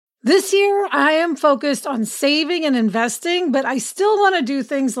This year, I am focused on saving and investing, but I still want to do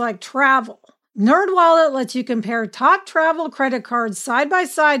things like travel. NerdWallet lets you compare top travel credit cards side by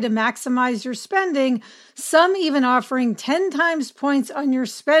side to maximize your spending, some even offering 10 times points on your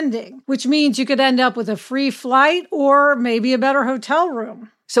spending, which means you could end up with a free flight or maybe a better hotel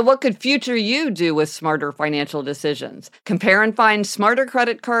room. So what could future you do with smarter financial decisions? Compare and find smarter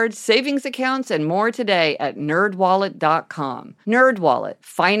credit cards, savings accounts, and more today at nerdwallet.com. NerdWallet,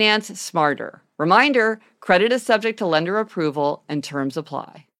 finance smarter. Reminder, credit is subject to lender approval and terms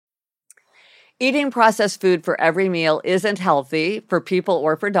apply. Eating processed food for every meal isn't healthy for people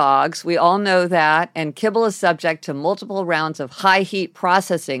or for dogs. We all know that, and kibble is subject to multiple rounds of high heat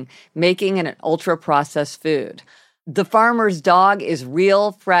processing, making it an ultra-processed food. The Farmer's Dog is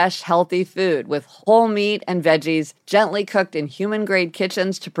real, fresh, healthy food with whole meat and veggies gently cooked in human-grade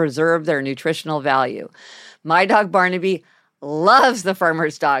kitchens to preserve their nutritional value. My dog Barnaby loves the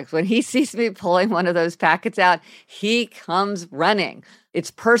Farmer's Dog. When he sees me pulling one of those packets out, he comes running. It's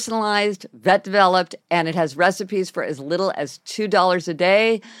personalized, vet-developed, and it has recipes for as little as $2 a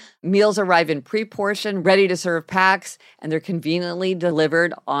day. Meals arrive in pre-portioned, ready-to-serve packs, and they're conveniently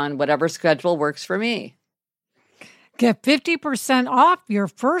delivered on whatever schedule works for me. Get 50% off your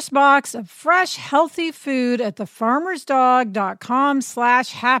first box of fresh, healthy food at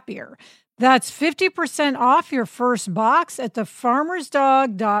thefarmersdog.com/happier. That's 50% off your first box at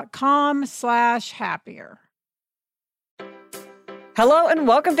thefarmersdog.com/happier. Hello and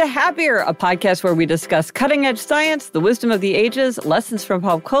welcome to Happier, a podcast where we discuss cutting-edge science, the wisdom of the ages, lessons from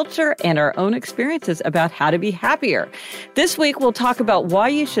pop culture, and our own experiences about how to be happier. This week, we'll talk about why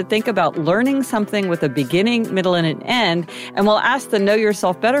you should think about learning something with a beginning, middle, and an end, and we'll ask the Know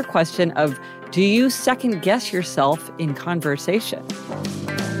Yourself Better question of, do you second-guess yourself in conversation?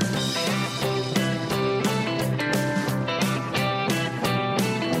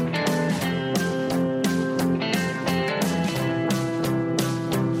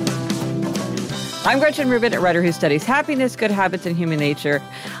 I'm Gretchen Rubin, a writer who studies happiness, good habits, and human nature.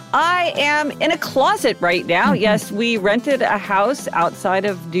 I am in a closet right now. Yes, we rented a house outside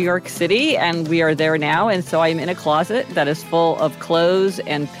of New York City, and we are there now. And so I'm in a closet that is full of clothes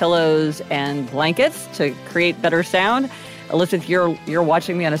and pillows and blankets to create better sound. Elizabeth, you're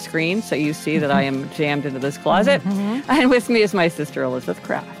watching me on a screen, so you see that I am jammed into this closet. And with me is my sister, Elizabeth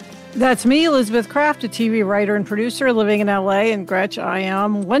Craft. That's me, Elizabeth Craft, a TV writer and producer living in LA. And Gretch, I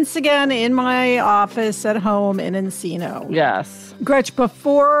am once again in my office at home in Encino. Yes. Gretch,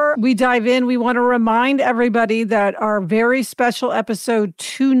 before we dive in, we want to remind everybody that our very special episode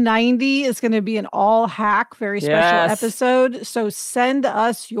 290 is going to be an all-hack, very special episode. So send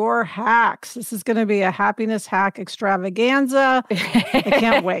us your hacks. This is going to be a happiness hack extravaganza. I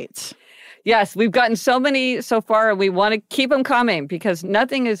can't wait. Yes, we've gotten so many so far, and we want to keep them coming because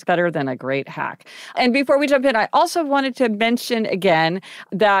nothing is better than a great hack. And before we jump in, I also wanted to mention again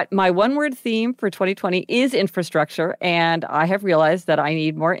that my one-word theme for 2020 is infrastructure, and I have realized that I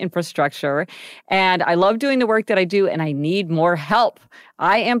need more infrastructure, and I love doing the work that I do, and I need more help.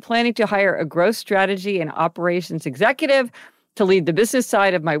 I am planning to hire a growth strategy and operations executive to lead the business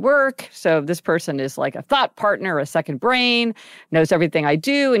side of my work. So this person is like a thought partner, a second brain, knows everything I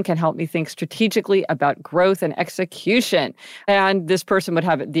do, and can help me think strategically about growth and execution. And this person would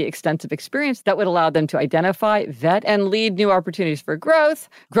have the extensive experience that would allow them to identify, vet, and lead new opportunities for growth,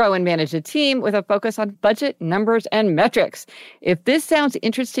 grow and manage a team with a focus on budget, numbers, and metrics. If this sounds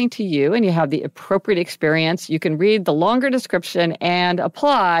interesting to you and you have the appropriate experience, you can read the longer description and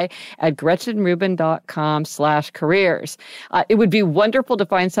apply at gretchenrubin.com/careers. It would be wonderful to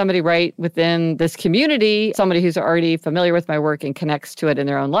find somebody right within this community, somebody who's already familiar with my work and connects to it in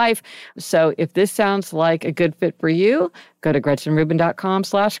their own life. So if this sounds like a good fit for you, go to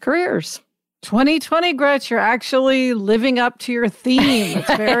gretchenrubin.com/careers. 2020, Gretch, you're actually living up to your theme.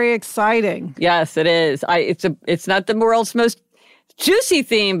 It's very exciting. Yes, it is. It's not the world's most juicy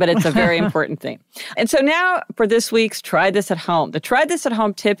theme, but it's a very important theme. And so now for this week's Try This at Home. The Try This at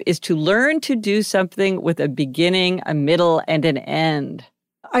Home tip is to learn to do something with a beginning, a middle, and an end.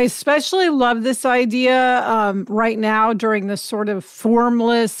 I especially love this idea right now during this sort of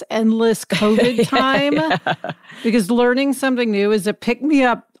formless, endless COVID time, because learning something new is a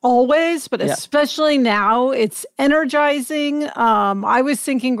pick-me-up always, but especially now, it's energizing. I was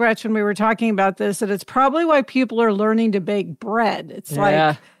thinking, Gretch, when we were talking about this, that it's probably why people are learning to bake bread. It's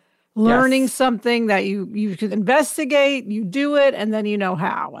like learning something that you can investigate, you do it, and then you know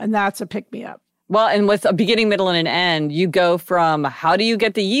how. And that's a pick-me-up. Well, and with a beginning, middle, and an end, you go from how do you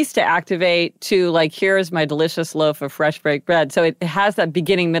get the yeast to activate to like, here's my delicious loaf of fresh baked bread. So it has that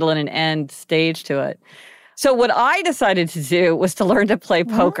beginning, middle, and an end stage to it. So what I decided to do was to learn to play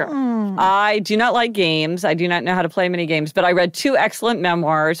poker. I do not like games. I do not know how to play many games, but I read 2 excellent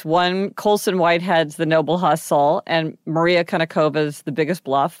memoirs. One, Colson Whitehead's The Noble Hustle, and Maria Konikova's The Biggest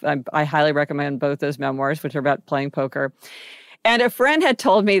Bluff. I highly recommend both those memoirs, which are about playing poker. And a friend had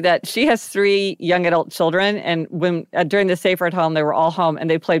told me that she has 3 young adult children, and when during the Safer at Home, they were all home,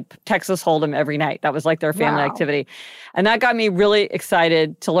 and they played Texas Hold'em every night. That was like their family activity. And that got me really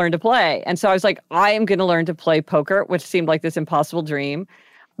excited to learn to play. And so I was like, I am going to learn to play poker, which seemed like this impossible dream.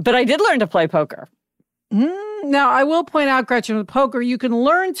 But I did learn to play poker. Now, I will point out, Gretchen, with poker, you can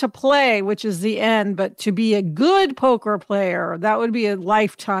learn to play, which is the end, but to be a good poker player, that would be a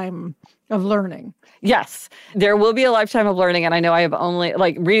lifetime of learning. Yes, there will be a lifetime of learning. And I know I have only,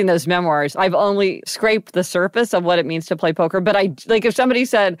 like reading those memoirs, I've only scraped the surface of what it means to play poker. But if somebody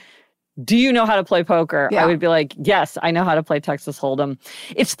said, do you know how to play poker? I would be like, yes, I know how to play Texas Hold'em.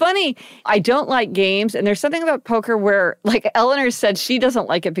 It's funny. I don't like games. And there's something about poker where, like Eleanor said, she doesn't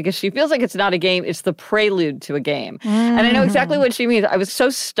like it because she feels like it's not a game. It's the prelude to a game. And I know exactly what she means. I was so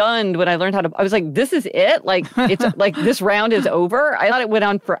stunned when I learned how to, I was like, this is it? Like, it's like this round is over? I thought it went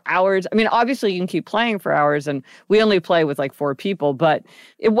on for hours. I mean, obviously you can keep playing for hours, and we only play with like 4 people, but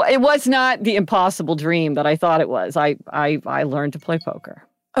it was not the impossible dream that I thought it was. I learned to play poker.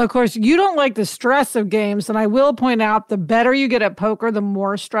 Of course, you don't like the stress of games. And I will point out, the better you get at poker, the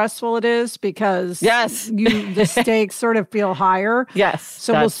more stressful it is, because the stakes sort of feel higher. Yes.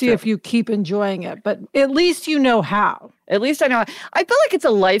 So we'll see if you keep enjoying it. But at least you know how. At least I know. I feel like it's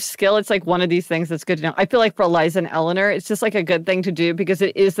a life skill. It's like one of these things that's good to know. I feel like for Eliza and Eleanor, it's just like a good thing to do because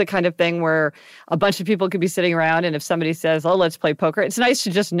it is the kind of thing where a bunch of people could be sitting around, and if somebody says, oh, let's play poker, it's nice to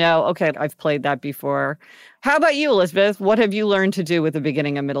just know, okay, I've played that before. How about you, Elizabeth? What have you learned to do with a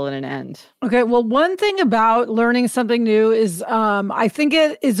beginning, a middle, and an end? Okay, well, one thing about learning something new is I think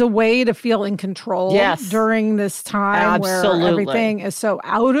it is a way to feel in control during this time where everything is so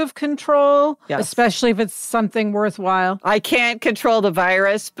out of control, especially if it's something worthwhile. I can't control the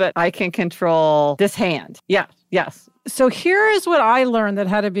virus, but I can control this hand. Yeah, yes. So here is what I learned that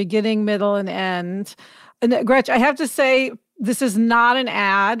had a beginning, middle, and end. And Gretchen, I have to say, this is not an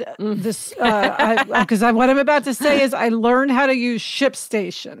ad. Because what I'm about to say is I learned how to use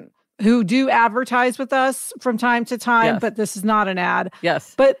ShipStation, who do advertise with us from time to time, but this is not an ad.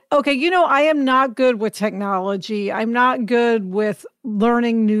 Yes. But okay, I am not good with technology. I'm not good with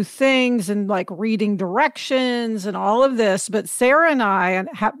learning new things and like reading directions and all of this. But Sarah and I, and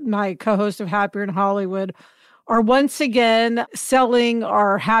my co-host of Happier in Hollywood, are once again selling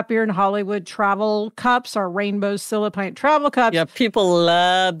our Happier in Hollywood travel cups, our Rainbow Silipite travel cups. Yeah, people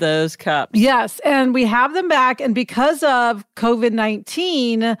love those cups. Yes, and we have them back. And because of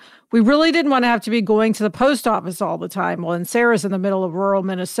COVID-19, we really didn't want to have to be going to the post office all the time. Well, and Sarah's in the middle of rural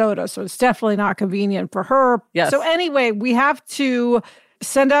Minnesota, so it's definitely not convenient for her. Yes. So anyway, we have to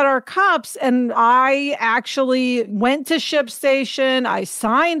send out our cups. And I actually went to ShipStation. I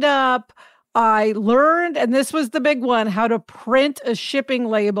signed up. I learned, and this was the big one, how to print a shipping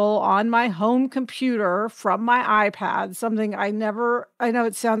label on my home computer from my iPad, something I know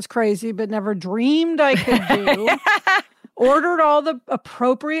it sounds crazy, but never dreamed I could do. Ordered all the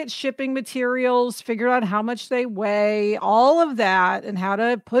appropriate shipping materials, figured out how much they weigh, all of that, and how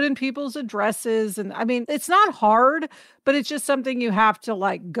to put in people's addresses. And I mean, it's not hard, but it's just something you have to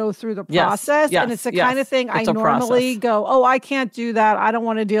like go through the process. And it's the kind of thing I normally go, oh, I can't do that. I don't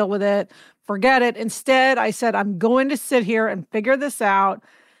want to deal with it. Forget it. Instead, I said, I'm going to sit here and figure this out.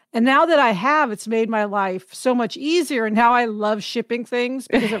 And now that I have, it's made my life so much easier. And now I love shipping things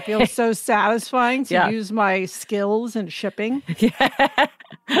because it feels so satisfying to use my skills in shipping.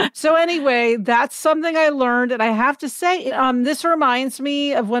 So anyway, that's something I learned. And I have to say, this reminds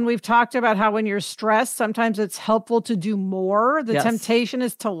me of when we've talked about how when you're stressed, sometimes it's helpful to do more. The temptation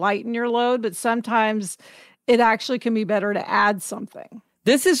is to lighten your load, but sometimes it actually can be better to add something.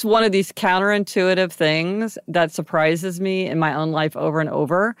 This is one of these counterintuitive things that surprises me in my own life over and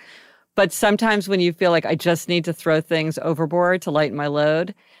over. But sometimes when you feel like I just need to throw things overboard to lighten my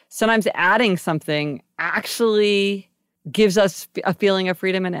load, sometimes adding something actually gives us a feeling of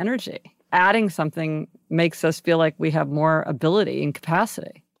freedom and energy. Adding something makes us feel like we have more ability and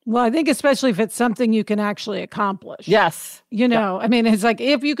capacity. Well, I think especially if it's something you can actually accomplish. Yes. I mean, it's like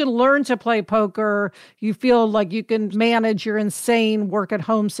if you can learn to play poker, you feel like you can manage your insane work at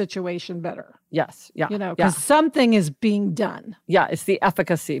home situation better. Yes. Yeah. Because something is being done. Yeah. It's the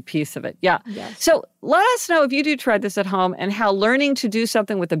efficacy piece of it. Yeah. Yes. So let us know if you do try this at home and how learning to do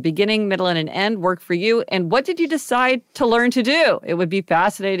something with a beginning, middle, and an end work for you. And what did you decide to learn to do? It would be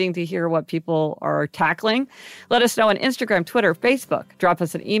fascinating to hear what people are tackling. Let us know on Instagram, Twitter, Facebook. Drop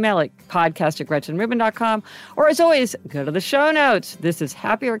us an email at podcast@GretchenRubin.com. Or as always, go to the show notes. This is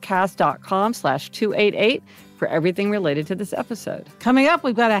happiercast.com/288. for everything related to this episode. Coming up,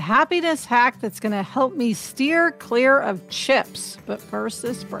 we've got a happiness hack that's going to help me steer clear of chips. But first,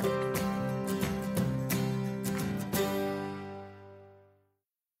 this break.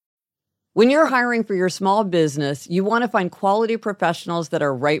 When you're hiring for your small business, you want to find quality professionals that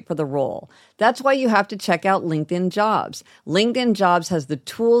are right for the role. That's why you have to check out LinkedIn Jobs. LinkedIn Jobs has the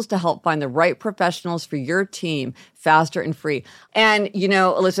tools to help find the right professionals for your team faster and free. And,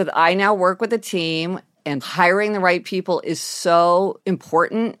 Elizabeth, I now work with a team, and hiring the right people is so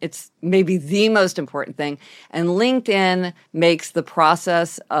important. It's maybe the most important thing. And LinkedIn makes the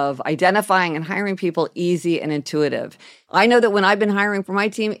process of identifying and hiring people easy and intuitive. I know that when I've been hiring for my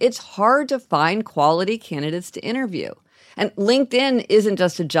team, it's hard to find quality candidates to interview. And LinkedIn isn't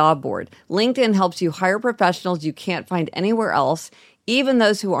just a job board. LinkedIn helps you hire professionals you can't find anywhere else, even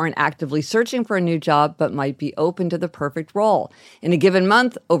those who aren't actively searching for a new job but might be open to the perfect role. In a given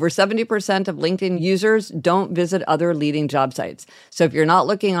month, over 70% of LinkedIn users don't visit other leading job sites. So if you're not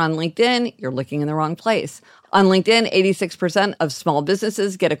looking on LinkedIn, you're looking in the wrong place. On LinkedIn, 86% of small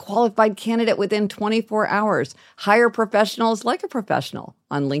businesses get a qualified candidate within 24 hours. Hire professionals like a professional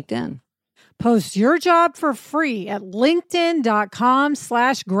on LinkedIn. Post your job for free at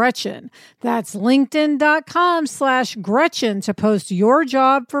linkedin.com/Gretchen. That's linkedin.com/Gretchen to post your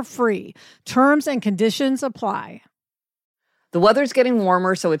job for free. Terms and conditions apply. The weather's getting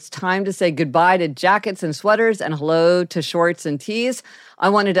warmer, so it's time to say goodbye to jackets and sweaters and hello to shorts and tees. I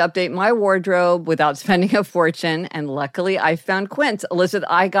wanted to update my wardrobe without spending a fortune, and luckily I found Quince. Elizabeth,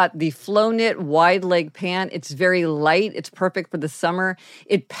 I got the Flow Knit wide leg pant. It's very light. It's perfect for the summer.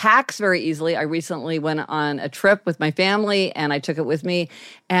 It packs very easily. I recently went on a trip with my family, and I took it with me,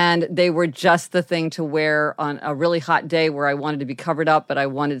 and they were just the thing to wear on a really hot day where I wanted to be covered up, but I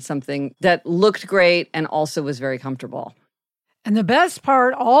wanted something that looked great and also was very comfortable. And the best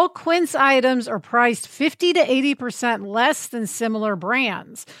part, all Quince items are priced 50 to 80% less than similar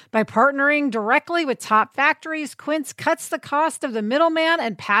brands. By partnering directly with top factories, Quince cuts the cost of the middleman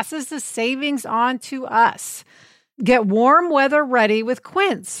and passes the savings on to us. Get warm weather ready with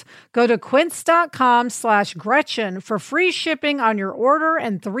Quince. Go to quince.com/Gretchen for free shipping on your order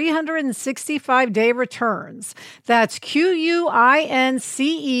and 365-day returns. That's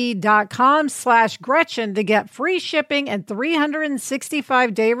QUINCE.com/Gretchen to get free shipping and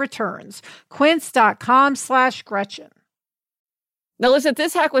 365-day returns. Quince.com/Gretchen. Now, listen,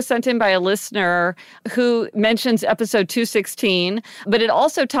 this hack was sent in by a listener who mentions episode 216, but it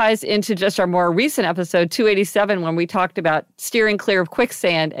also ties into just our more recent episode 287 when we talked about steering clear of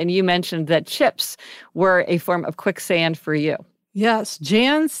quicksand, and you mentioned that chips were a form of quicksand for you. Yes,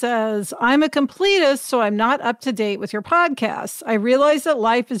 Jan says, I'm a completist, so I'm not up to date with your podcasts. I realize that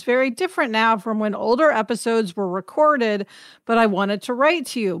life is very different now from when older episodes were recorded, but I wanted to write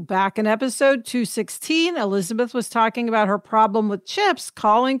to you. Back in episode 216, Elizabeth was talking about her problem with chips,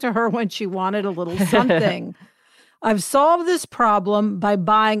 calling to her when she wanted a little something. I've solved this problem by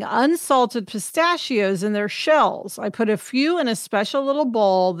buying unsalted pistachios in their shells. I put a few in a special little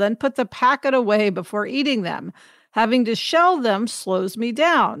bowl, then put the packet away before eating them. Having to shell them slows me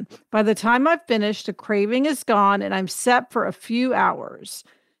down. By the time I've finished, the craving is gone and I'm set for a few hours.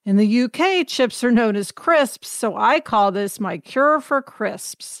 In the UK, chips are known as crisps, so I call this my cure for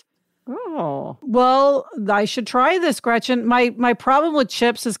crisps. Oh. Well, I should try this, Gretchen. My problem with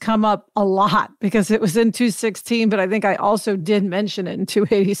chips has come up a lot because it was in 216, but I think I also did mention it in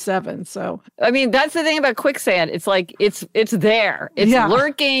 287. So, I mean, that's the thing about quicksand. It's like it's there. It's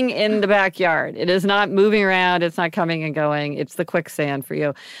lurking in the backyard. It is not moving around. It's not coming and going. It's the quicksand for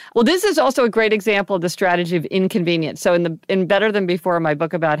you. Well, this is also a great example of the strategy of inconvenience. So in Better Than Before, my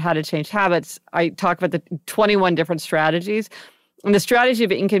book about how to change habits, I talk about the 21 different strategies. And the strategy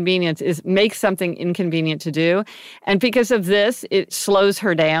of inconvenience is make something inconvenient to do. And because of this, it slows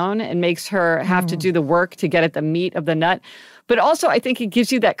her down and makes her have to do the work to get at the meat of the nut. But also, I think it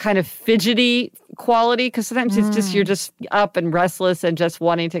gives you that kind of fidgety quality because sometimes it's just you're just up and restless and just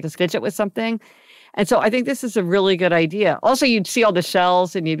wanting to fidget with something. And so I think this is a really good idea. Also, you'd see all the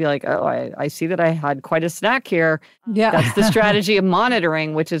shells and you'd be like, oh, I see that I had quite a snack here. Yeah. That's the strategy of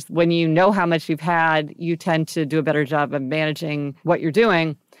monitoring, which is when you know how much you've had, you tend to do a better job of managing what you're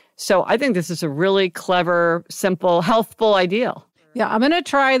doing. So I think this is a really clever, simple, healthful ideal. Yeah, I'm going to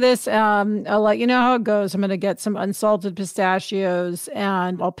try this. I'll let you know how it goes. I'm going to get some unsalted pistachios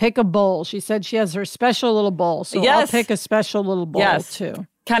and I'll pick a bowl. She said she has her special little bowl. So I'll pick a special little bowl too.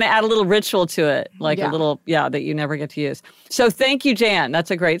 Kind of add a little ritual to it, like a little, that you never get to use. So thank you, Jan.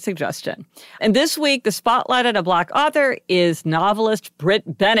 That's a great suggestion. And this week, the spotlight on a Black author is novelist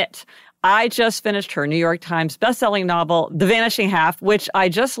Brit Bennett. I just finished her New York Times bestselling novel, The Vanishing Half, which I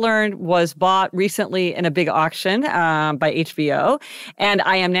just learned was bought recently in a big auction by HBO. And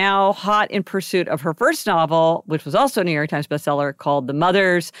I am now hot in pursuit of her first novel, which was also a New York Times bestseller, called The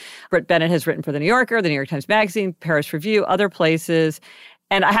Mothers. Brit Bennett has written for The New Yorker, The New York Times Magazine, Paris Review, other places.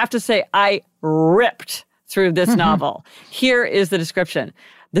 And I have to say, I ripped through this novel. Here is the description.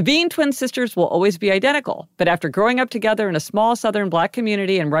 The Bean twin sisters will always be identical, but after growing up together in a small Southern Black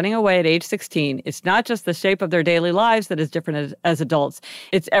community and running away at age 16, it's not just the shape of their daily lives that is different as adults.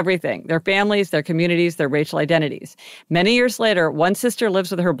 It's everything, their families, their communities, their racial identities. Many years later, one sister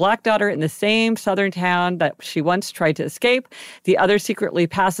lives with her Black daughter in the same Southern town that she once tried to escape. The other secretly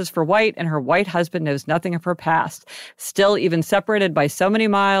passes for white, and her white husband knows nothing of her past. Still, even separated by so many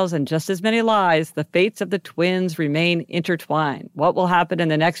miles and just as many lies, the fates of the twins remain intertwined. What will happen in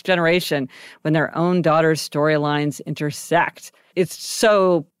the next generation when their own daughter's storylines intersect? It's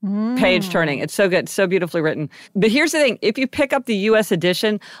so page-turning. It's so good, so beautifully written. But here's the thing. If you pick up the U.S.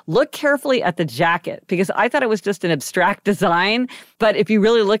 edition, look carefully at the jacket, because I thought it was just an abstract design. But if you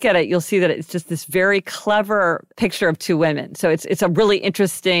really look at it, you'll see that it's just this very clever picture of two women. So it's a really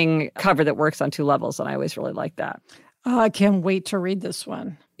interesting cover that works on two levels, and I always really like that. Oh, I can't wait to read this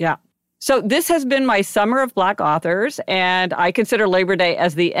one. Yeah. So this has been my summer of Black authors, and I consider Labor Day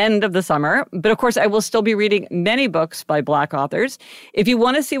as the end of the summer. But of course, I will still be reading many books by Black authors. If you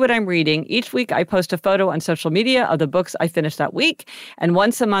want to see what I'm reading, each week I post a photo on social media of the books I finished that week. And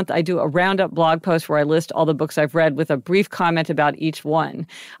once a month, I do a roundup blog post where I list all the books I've read with a brief comment about each one.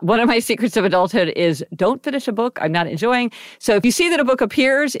 One of my secrets of adulthood is don't finish a book I'm not enjoying. So if you see that a book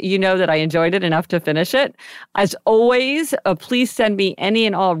appears, you know that I enjoyed it enough to finish it. As always, please send me any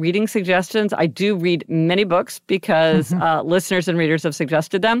and all reading suggestions. I do read many books because listeners and readers have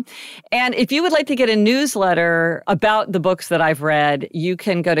suggested them. And if you would like to get a newsletter about the books that I've read, you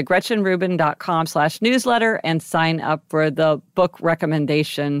can go to GretchenRubin.com/newsletter and sign up for the book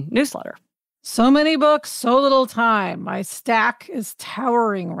recommendation newsletter. So many books, so little time. My stack is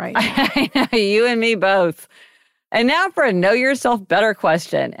towering right now. I know, you and me both. And now for a Know Yourself Better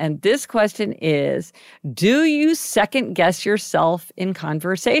question. And this question is, do you second guess yourself in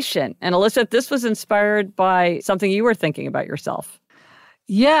conversation? And Alyssa, this was inspired by something you were thinking about yourself.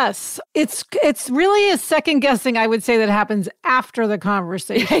 Yes, it's really a second guessing, I would say, that happens after the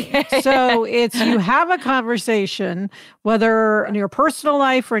conversation. So it's you have a conversation, whether in your personal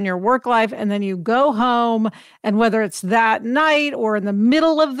life or in your work life, and then you go home, and whether it's that night or in the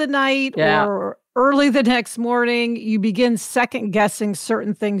middle of the night or early the next morning, you begin second guessing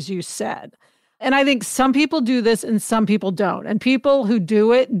certain things you said. And I think some people do this and some people don't. And people who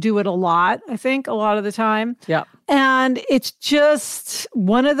do it a lot, I think, a lot of the time. Yeah. And it's just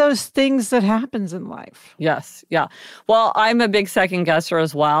one of those things that happens in life. Yes. Yeah. Well, I'm a big second guesser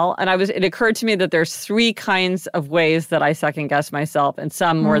as well. And it occurred to me that there's three kinds of ways that I second guess myself, and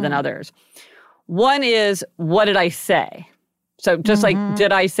some more than others. One is, what did I say? So just like,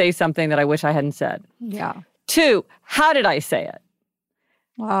 did I say something that I wish I hadn't said? Yeah. 2, how did I say it?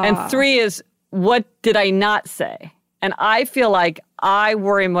 And 3 is, what did I not say? And I feel like I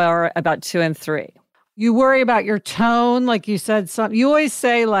worry more about 2 and 3. You worry about your tone, like you said. You always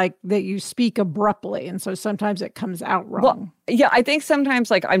say like that you speak abruptly, and so sometimes it comes out wrong. Well, yeah, I think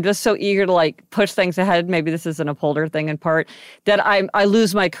sometimes like I'm just so eager to like push things ahead. Maybe this is an upholder thing in part, that I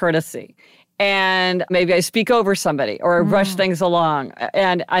lose my courtesy. And maybe I speak over somebody or I rush things along.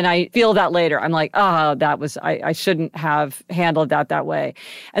 And I feel that later. I'm like, I shouldn't have handled that way.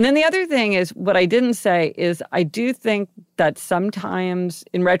 And then the other thing is, what I didn't say is I do think that sometimes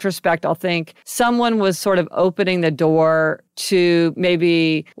in retrospect, I'll think someone was sort of opening the door to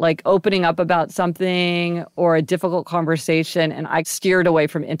maybe like opening up about something or a difficult conversation, and I steered away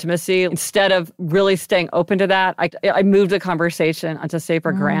from intimacy. Instead of really staying open to that, I moved the conversation onto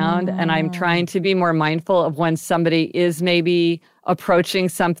safer ground, and I'm trying to be more mindful of when somebody is maybe approaching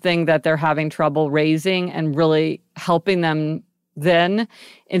something that they're having trouble raising and really helping them then,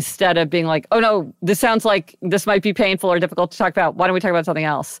 instead of being like, oh no, this sounds like this might be painful or difficult to talk about. Why don't we talk about something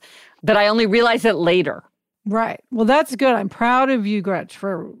else? But I only realize it later. Right. Well, that's good. I'm proud of you, Gretch,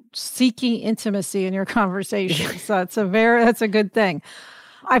 for seeking intimacy in your conversations. That's a good thing.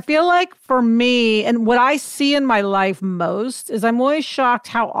 I feel like for me, and what I see in my life most, is I'm always shocked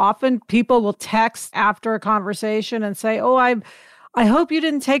how often people will text after a conversation and say, oh, I hope you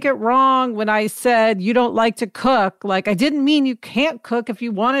didn't take it wrong when I said you don't like to cook. Like, I didn't mean you can't cook. If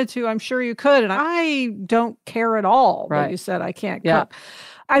you wanted to, I'm sure you could. And I don't care at all that you said I can't cook.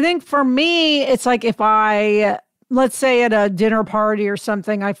 I think for me, it's like if let's say at a dinner party or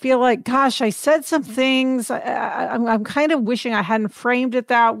something, I feel like, gosh, I said some things. I'm kind of wishing I hadn't framed it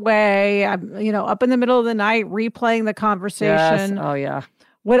that way. I'm, up in the middle of the night, replaying the conversation. Yes. Oh, yeah.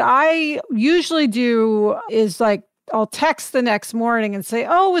 What I usually do is like, I'll text the next morning and say,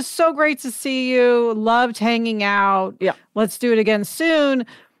 oh, it was so great to see you. Loved hanging out. Yeah. Let's do it again soon.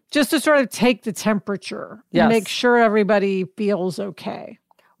 Just to sort of take the temperature and make sure everybody feels okay.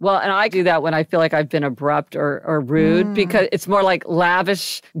 Well, and I do that when I feel like I've been abrupt or rude because it's more like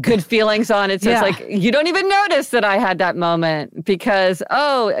lavish good feelings on it. So it's like, you don't even notice that I had that moment because,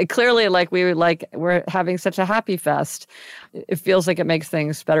 clearly like we're having such a happy fest. It feels like it makes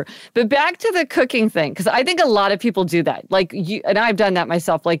things better. But back to the cooking thing, because I think a lot of people do that. Like and I've done that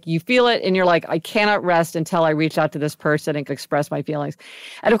myself. Like you feel it and you're like, I cannot rest until I reach out to this person and express my feelings.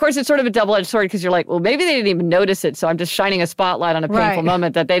 And of course, it's sort of a double-edged sword because you're like, well, maybe they didn't even notice it. So I'm just shining a spotlight on a painful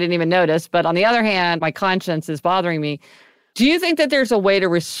moment that they didn't even notice. But on the other hand, my conscience is bothering me. Do you think that there's a way to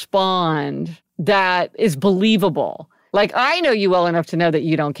respond that is believable? Like, I know you well enough to know that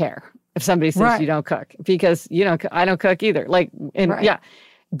you don't care if somebody says you don't cook because I don't cook either.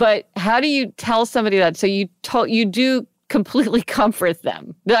 But how do you tell somebody that? So you do completely comfort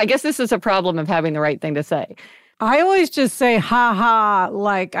them. I guess this is a problem of having the right thing to say. I always just say, ha ha,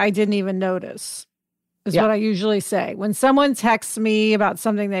 like I didn't even notice. Is what I usually say. When someone texts me about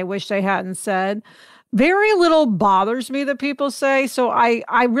something they wish they hadn't said, very little bothers me that people say. So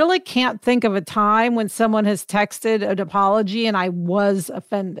I really can't think of a time when someone has texted an apology and I was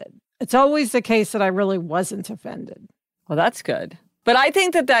offended. It's always the case that I really wasn't offended. Well, that's good. But I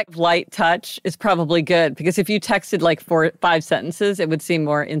think that light touch is probably good because if you texted like 4 or 5 sentences, it would seem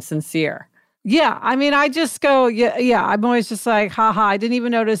more insincere. Yeah. I mean, I just go, yeah. I'm always just like, haha, I didn't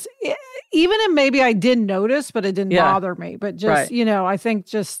even notice. Even if maybe I did notice, but it didn't bother me. But just, I think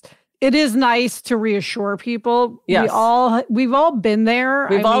just it is nice to reassure people. Yes. We've all been there.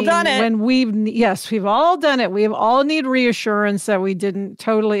 We've all done it. We've all done it. We all need reassurance that we didn't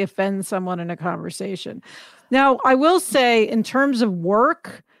totally offend someone in a conversation. Now, I will say in terms of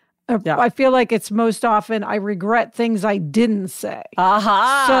work, I feel like it's most often I regret things I didn't say.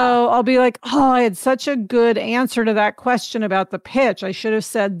 Aha. So I'll be like, oh, I had such a good answer to that question about the pitch. I should have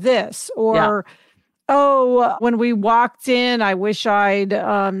said this. Or, when we walked in, I wish I'd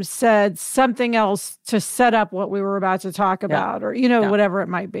said something else to set up what we were about to talk about or, whatever it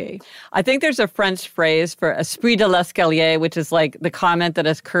might be. I think there's a French phrase for esprit de l'escalier, which is like the comment that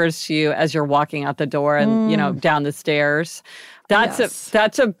occurs to you as you're walking out the door and, down the stairs.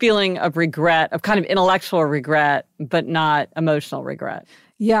 That's a feeling of regret, of kind of intellectual regret, but not emotional regret.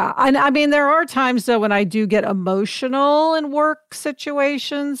 Yeah. And I mean, there are times, though, when I do get emotional in work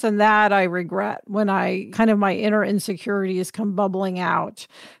situations, and that I regret when my inner insecurities come bubbling out.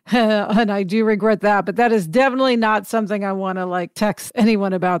 And I do regret that. But that is definitely not something I want to text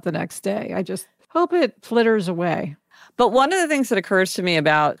anyone about the next day. I just hope it flitters away. But one of the things that occurs to me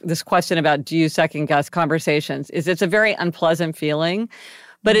about this question about do you second guess conversations is it's a very unpleasant feeling,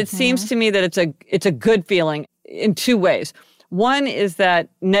 but it seems to me that it's a good feeling in 2 ways. One is that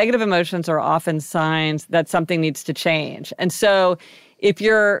negative emotions are often signs that something needs to change. And so if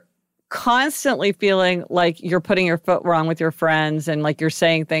you're constantly feeling like you're putting your foot wrong with your friends and like you're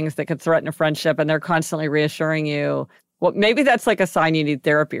saying things that could threaten a friendship and they're constantly reassuring you, well, maybe that's like a sign you need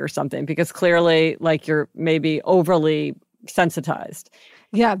therapy or something because clearly like you're maybe overly sensitized.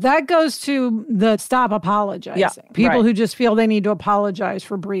 Yeah, that goes to the stop apologizing. Yeah, People who just feel they need to apologize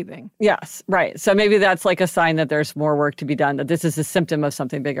for breathing. Yes, right. So maybe that's like a sign that there's more work to be done, that this is a symptom of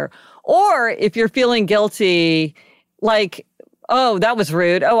something bigger. Or if you're feeling guilty, like, oh, that was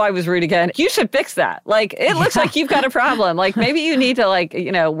rude. Oh, I was rude again. You should fix that. Like, it looks like you've got a problem. Like, maybe you need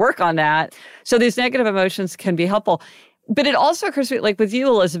to work on that. So these negative emotions can be helpful. But it also occurs to me, like with you,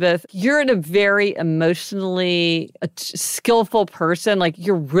 Elizabeth, you're a very emotionally skillful person. Like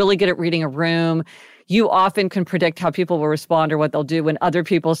you're really good at reading a room. You often can predict how people will respond or what they'll do when other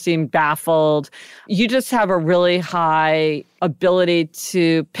people seem baffled. You just have a really high ability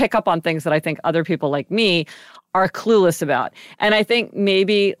to pick up on things that I think other people like me are clueless about. And I think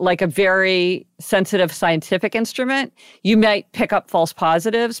maybe like a very sensitive scientific instrument, you might pick up false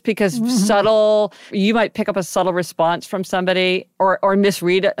positives because you might pick up a subtle response from somebody or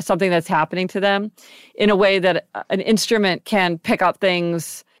misread something that's happening to them in a way that an instrument can pick up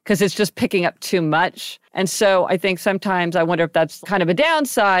things because it's just picking up too much. And so I think sometimes I wonder if that's kind of a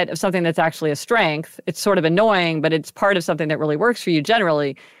downside of something that's actually a strength. It's sort of annoying, but it's part of something that really works for you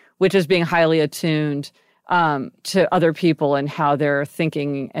generally, which is being highly attuned to other people and how they're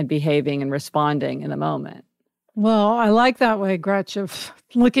thinking and behaving and responding in the moment. Well, I like that way, Gretch, of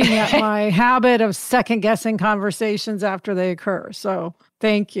looking at my habit of second-guessing conversations after they occur. So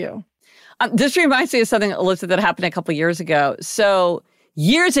thank you. This reminds me of something, Alyssa, that happened a couple of years ago. So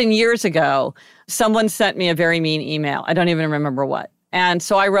years and years ago, someone sent me a very mean email. I don't even remember what. And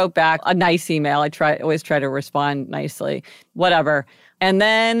so I wrote back a nice email. I always try to respond nicely, whatever. And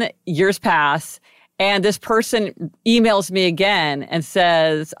then years pass, and this person emails me again and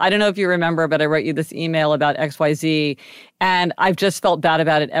says, I don't know if you remember, but I wrote you this email about XYZ, and I've just felt bad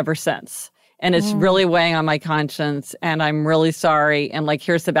about it ever since. And it's really weighing on my conscience, and I'm really sorry. And like,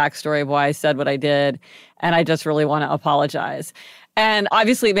 here's the backstory of why I said what I did, and I just really want to apologize. And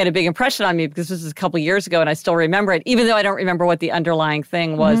obviously it made a big impression on me because this was a couple of years ago and I still remember it, even though I don't remember what the underlying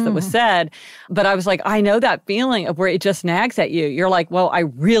thing was that was said. But I was like, I know that feeling of where it just nags at you. You're like, well, I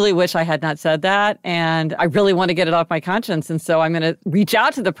really wish I had not said that. And I really want to get it off my conscience. And so I'm going to reach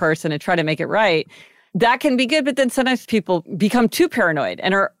out to the person and try to make it right. That can be good. But then sometimes people become too paranoid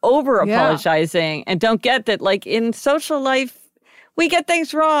and are over apologizing and don't get that, like in social life, we get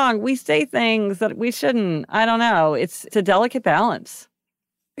things wrong. We say things that we shouldn't. I don't know. It's a delicate balance.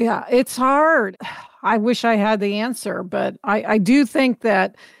 Yeah, it's hard. I wish I had the answer, but I do think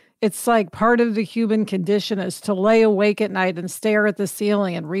that it's like part of the human condition is to lay awake at night and stare at the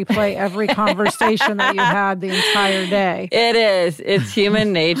ceiling and replay every conversation that you had the entire day. It is. It's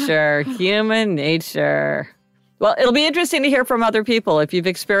human nature. Human nature. Well, it'll be interesting to hear from other people if you've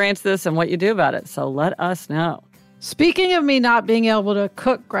experienced this and what you do about it. So let us know. Speaking of me not being able to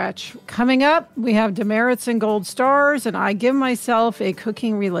cook, Gretch, coming up, we have demerits and gold stars, and I give myself a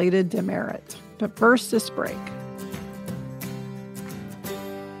cooking-related demerit. But first, this break.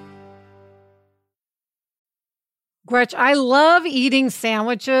 Gretch, I love eating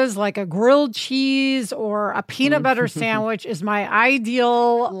sandwiches, like a grilled cheese or a peanut butter sandwich is my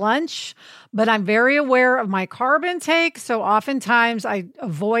ideal lunch, but I'm very aware of my carb intake, so oftentimes I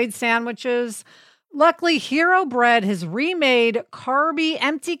avoid sandwiches. Luckily, Hero Bread has remade carby,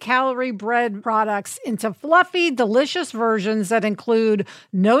 empty-calorie bread products into fluffy, delicious versions that include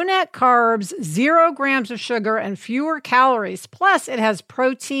no net carbs, 0 grams of sugar, and fewer calories. Plus, it has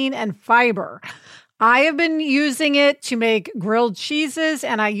protein and fiber. I have been using it to make grilled cheeses,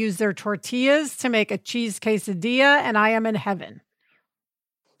 and I use their tortillas to make a cheese quesadilla, and I am in heaven.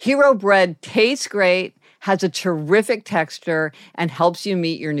 Hero Bread tastes great, has a terrific texture, and helps you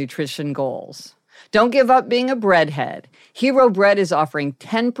meet your nutrition goals. Don't give up being a breadhead. Hero Bread is offering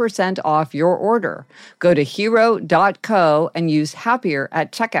 10% off your order. Go to hero.co and use Happier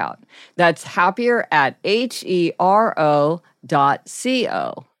at checkout. That's Happier at HERO.co.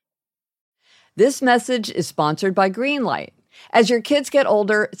 This message is sponsored by Greenlight. As your kids get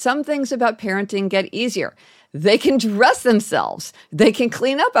older, some things about parenting get easier. They can dress themselves. They can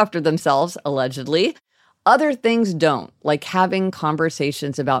clean up after themselves, allegedly. Other things don't, like having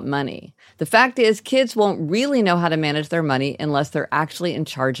conversations about money. The fact is, kids won't really know how to manage their money unless they're actually in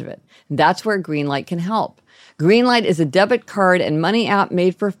charge of it. That's where Greenlight can help. Greenlight is a debit card and money app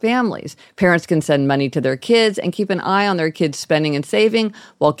made for families. Parents can send money to their kids and keep an eye on their kids' spending and saving,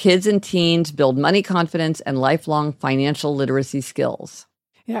 while kids and teens build money confidence and lifelong financial literacy skills.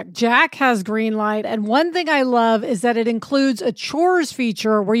 Yeah, Jack has Greenlight, and one thing I love is that it includes a chores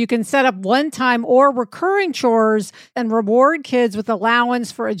feature where you can set up one-time or recurring chores and reward kids with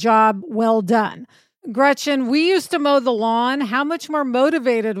allowance for a job well done. Gretchen, we used to mow the lawn. How much more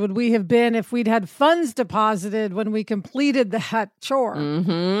motivated would we have been if we'd had funds deposited when we completed that chore?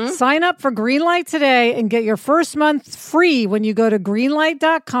 Sign up for Greenlight today and get your first month free when you go to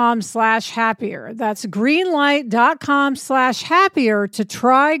greenlight.com/happier. That's greenlight.com/happier to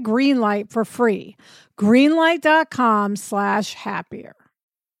try Greenlight for free. Greenlight.com/happier.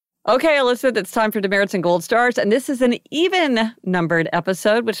 Okay, Alyssa, it's time for demerits and gold stars. And this is an even-numbered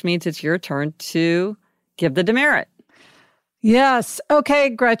episode, which means it's your turn to give the demerit. Yes. Okay,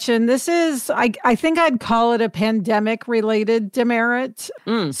 Gretchen, this is, I think I'd call it a pandemic-related demerit.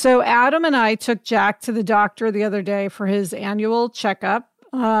 So Adam and I took Jack to the doctor the other day for his annual checkup.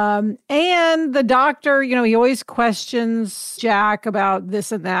 And the doctor, he always questions Jack about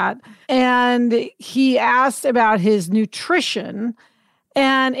this and that. And he asked about his nutrition.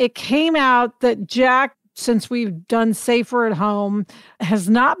 And it came out that Jack, since we've done Safer at Home, has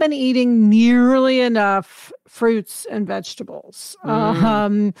not been eating nearly enough fruits and vegetables.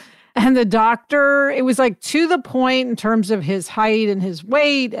 And And the doctor, it was like to the point in terms of his height and his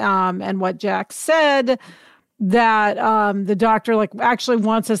weight, and what Jack said, that the doctor like actually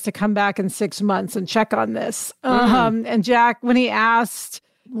wants us to come back in 6 months and check on this. And Jack, when he asked,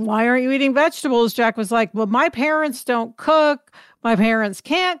 why aren't you eating vegetables? Jack was like, well, my parents don't cook. My parents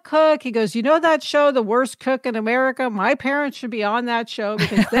can't cook. He goes, you know that show, The Worst Cook in America? My parents should be on that show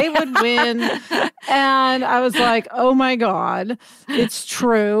because they would win. And I was like, oh my God, it's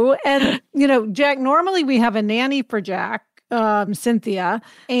true. And, Jack, normally we have a nanny for Jack, Cynthia,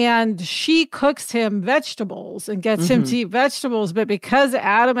 and she cooks him vegetables and gets him to eat vegetables. But because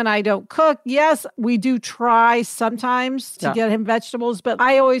Adam and I don't cook, yes, we do try sometimes to get him vegetables, but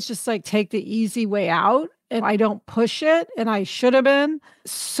I always just like take the easy way out. And I don't push it, and I should have been.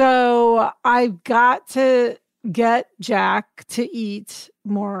 So I've got to get Jack to eat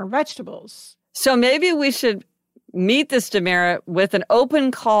more vegetables. So maybe we should meet this demerit with an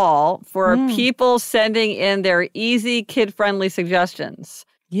open call for people sending in their easy, kid-friendly suggestions.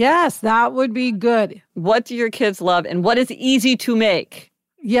 Yes, that would be good. What do your kids love, and what is easy to make?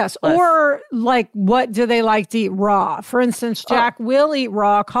 Yes, or like, what do they like to eat raw? For instance, Jack will eat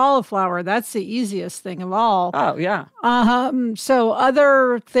raw cauliflower. That's the easiest thing of all. Oh, yeah. So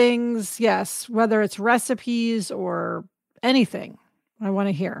other things, yes, whether it's recipes or anything, I want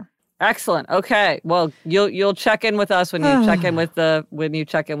to hear. Excellent. Okay. Well, you'll check in with us when you check in with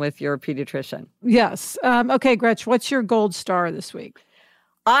your pediatrician. Yes. Okay, Gretch, what's your gold star this week?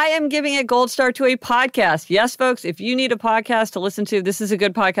 I am giving a gold star to a podcast. Yes, folks, if you need a podcast to listen to, this is a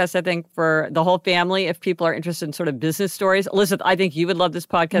good podcast, I think, for the whole family. If people are interested in sort of business stories. Elizabeth, I think you would love this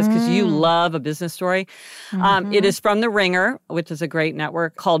podcast because you love a business story. It is from The Ringer, which is a great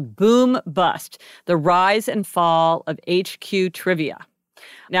network, called Boom Bust, The Rise and Fall of HQ Trivia.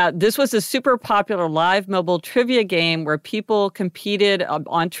 Now, this was a super popular live mobile trivia game where people competed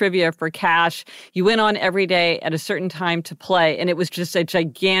on trivia for cash. You went on every day at a certain time to play, and it was just a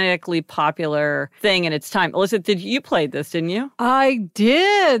gigantically popular thing in its time. Elizabeth, you played this, didn't you? I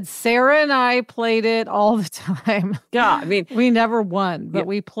did. Sarah and I played it all the time. Yeah, I mean, we never won, but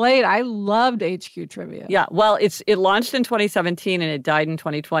we played. I loved HQ Trivia. Yeah, well, it launched in 2017 and it died in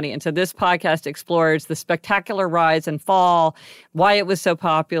 2020. And so this podcast explores the spectacular rise and fall, why it was so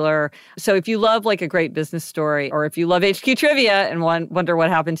popular. So if you love like a great business story, or if you love HQ Trivia and wonder what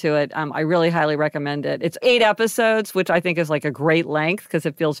happened to it, I really highly recommend it. It's 8 episodes, which I think is like a great length because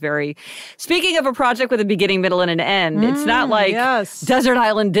it feels very, speaking of a project with a beginning, middle, and an end, it's not like Desert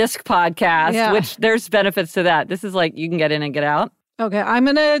Island Disc podcast, which there's benefits to that. This is like you can get in and get out. Okay, I'm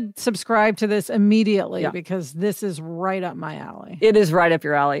going to subscribe to this immediately because this is right up my alley. It is right up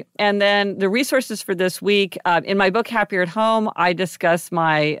your alley. And then the resources for this week, in my book, Happier at Home, I discuss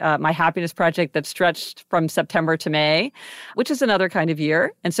my happiness project that stretched from September to May, which is another kind of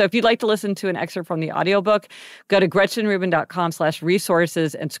year. And so if you'd like to listen to an excerpt from the audiobook, go to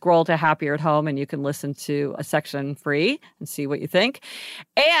GretchenRubin.com/resources and scroll to Happier at Home, and you can listen to a section free and see what you think.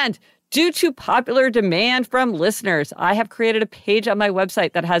 And due to popular demand from listeners, I have created a page on my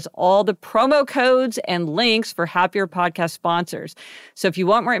website that has all the promo codes and links for Happier podcast sponsors. So if you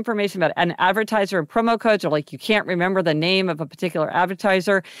want more information about an advertiser and promo codes, or like you can't remember the name of a particular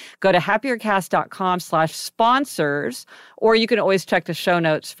advertiser, go to happiercast.com/sponsors, or you can always check the show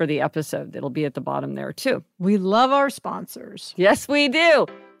notes for the episode. It'll be at the bottom there too. We love our sponsors. Yes, we do.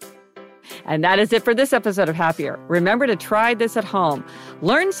 And that is it for this episode of Happier. Remember to try this at home.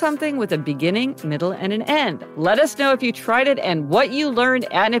 Learn something with a beginning, middle, and an end. Let us know if you tried it and what you learned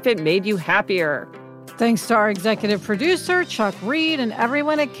and if it made you happier. Thanks to our executive producer, Chuck Reed, and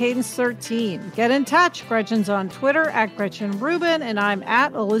everyone at Cadence 13. Get in touch. Gretchen's on Twitter at Gretchen Rubin, and I'm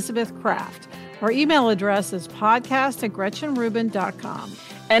at Elizabeth Kraft. Our email address is podcast@GretchenRubin.com.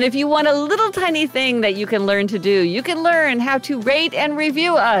 And if you want a little tiny thing that you can learn to do, you can learn how to rate and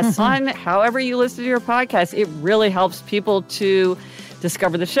review us on however you listen to your podcast. It really helps people to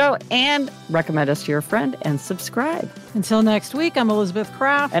discover the show and recommend us to your friend and subscribe. Until next week, I'm Elizabeth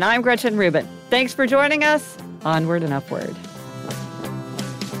Kraft. And I'm Gretchen Rubin. Thanks for joining us. Onward and upward.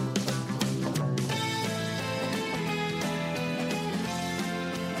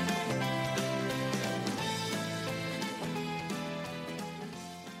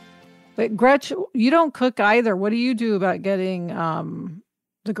 But Gretch, you don't cook either. What do you do about getting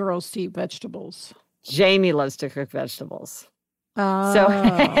the girls to eat vegetables? Jamie loves to cook vegetables. So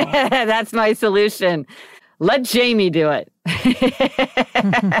that's my solution. Let Jamie do it.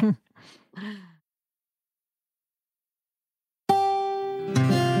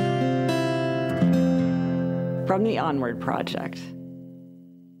 From the Onward Project.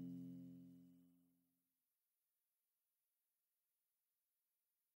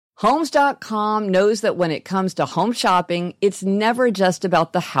 Homes.com knows that when it comes to home shopping, it's never just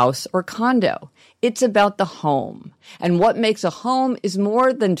about the house or condo. It's about the home. And what makes a home is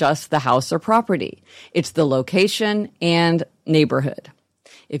more than just the house or property. It's the location and neighborhood.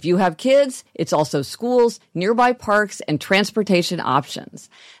 If you have kids, it's also schools, nearby parks, and transportation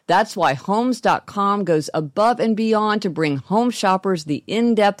options. That's why Homes.com goes above and beyond to bring home shoppers the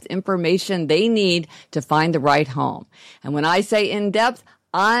in-depth information they need to find the right home. And when I say in-depth,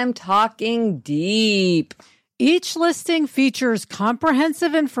 I'm talking deep. Each listing features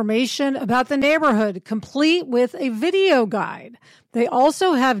comprehensive information about the neighborhood, complete with a video guide. They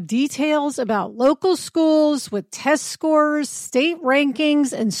also have details about local schools with test scores, state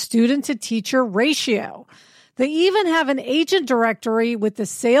rankings, and student-to-teacher ratio. They even have an agent directory with the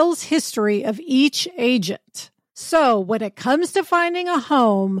sales history of each agent. So when it comes to finding a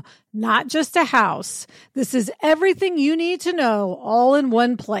home, not just a house, this is everything you need to know all in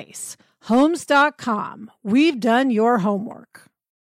one place. Homes.com. We've done your homework.